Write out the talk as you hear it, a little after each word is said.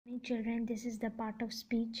children, this is the part of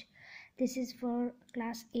speech. This is for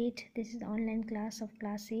class 8. This is the online class of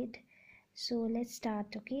class 8. So let's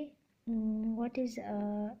start. Okay. What is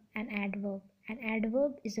an adverb? An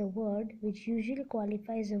adverb is a word which usually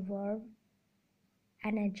qualifies a verb,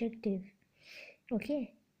 an adjective.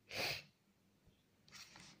 Okay,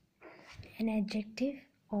 an adjective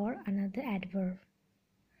or another adverb.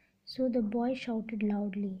 So the boy shouted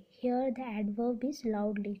loudly. Here the adverb is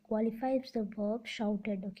loudly, qualifies the verb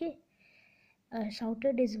shouted. Okay,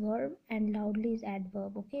 shouted is verb and loudly is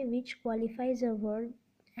adverb. Okay, which qualifies a verb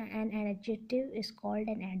and an adjective is called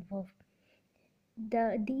an adverb.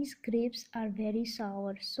 These grapes are very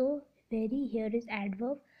sour. So very here is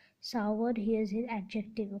adverb, sour here is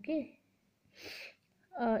adjective. Okay,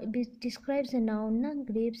 it describes a noun. Na?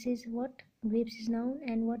 Grapes is what? Grapes is noun,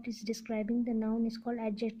 and what is describing the noun is called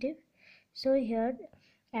adjective. So here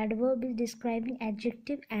adverb is describing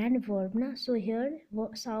adjective and verb. Na? So here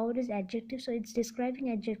sour is adjective, so it's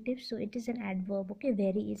describing adjective, so it is an adverb. Okay,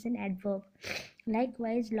 very is an adverb.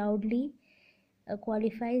 Likewise, loudly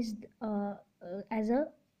qualifies as a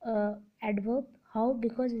adverb. How?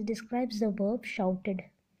 Because it describes the verb shouted.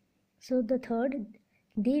 So the third,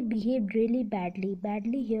 they behaved really badly.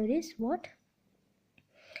 Badly here is what?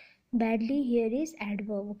 Badly here is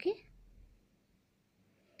adverb. Okay.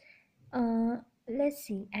 Let's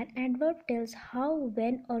see. An adverb tells how,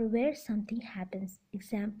 when, or where something happens.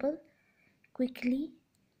 Example: quickly,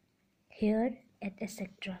 here,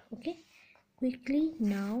 etc. Okay. Quickly,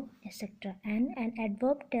 now, etc. And an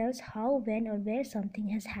adverb tells how, when, or where something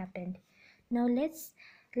has happened. Now let's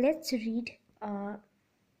read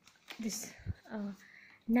this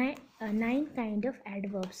nine kind of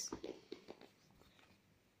adverbs.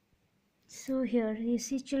 So here you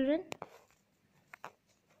see, children,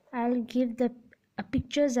 I'll give the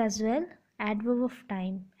pictures as well. Adverb of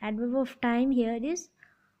time. Adverb of time here is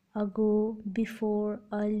ago, before,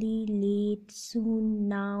 early, late, soon,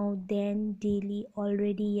 now, then, daily,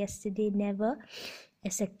 already, yesterday, never,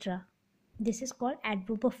 etc. This is called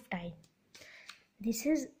adverb of time. This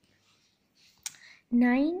is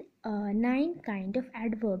nine kind of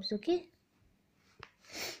adverbs. Okay.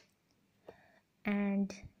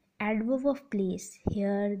 And adverb of place: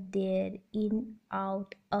 here, there, in,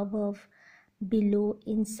 out, above, below,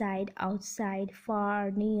 inside, outside,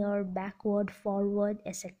 far, near, backward, forward,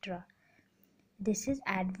 etc. This is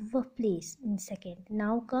adverb of place in second.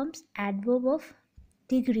 Now comes adverb of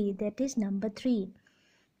degree, that is number 3.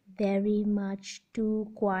 Very much,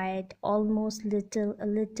 too, quite, almost, little, a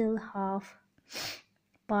little, half,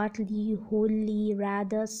 partly, wholly,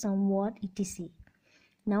 rather, somewhat, etc.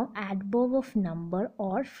 Now adverb of number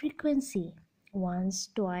or frequency: once,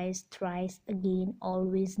 twice, thrice, again,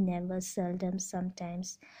 always, never, seldom,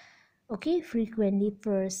 sometimes. Okay, frequently,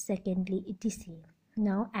 first, secondly, etc.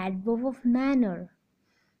 Now adverb of manner: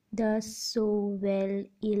 thus, so, well,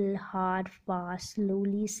 ill, hard, fast,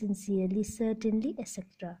 slowly, sincerely, certainly,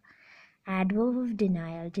 etc. Adverb of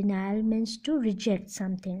denial: denial means to reject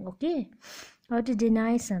something. Okay, or to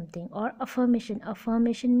deny something. Or affirmation: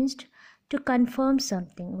 affirmation means to confirm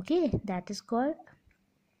something. Okay, that is called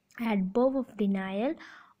adverb of denial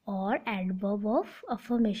or adverb of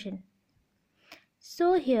affirmation.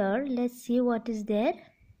 So here let's see what is there.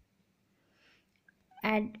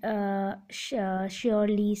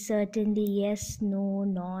 Surely, certainly, yes, no,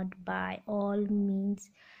 not, by all means,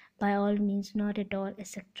 not at all,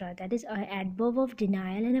 etc. That is adverb of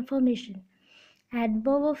denial and affirmation.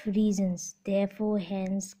 Adverb of reasons: therefore,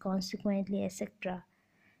 hence, consequently, etc.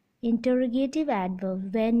 Interrogative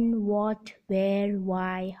adverb: when, what, where,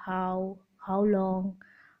 why, how long,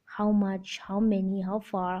 how much, how many, how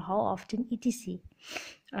far, how often, etc.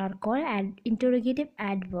 are called interrogative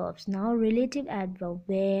adverbs. Now relative adverb: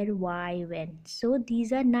 where, why, when. So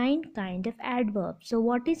these are 9 kind of adverbs. So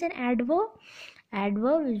what is an adverb?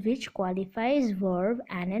 Adverb is which qualifies verb,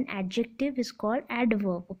 and an adjective is called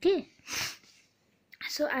adverb. Okay,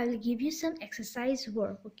 so I will give you some exercise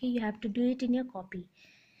work. Okay, you have to do it in your copy.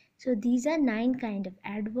 So these are 9 kind of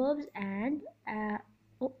adverbs, and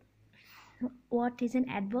what is an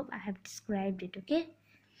adverb? I have described it. Okay.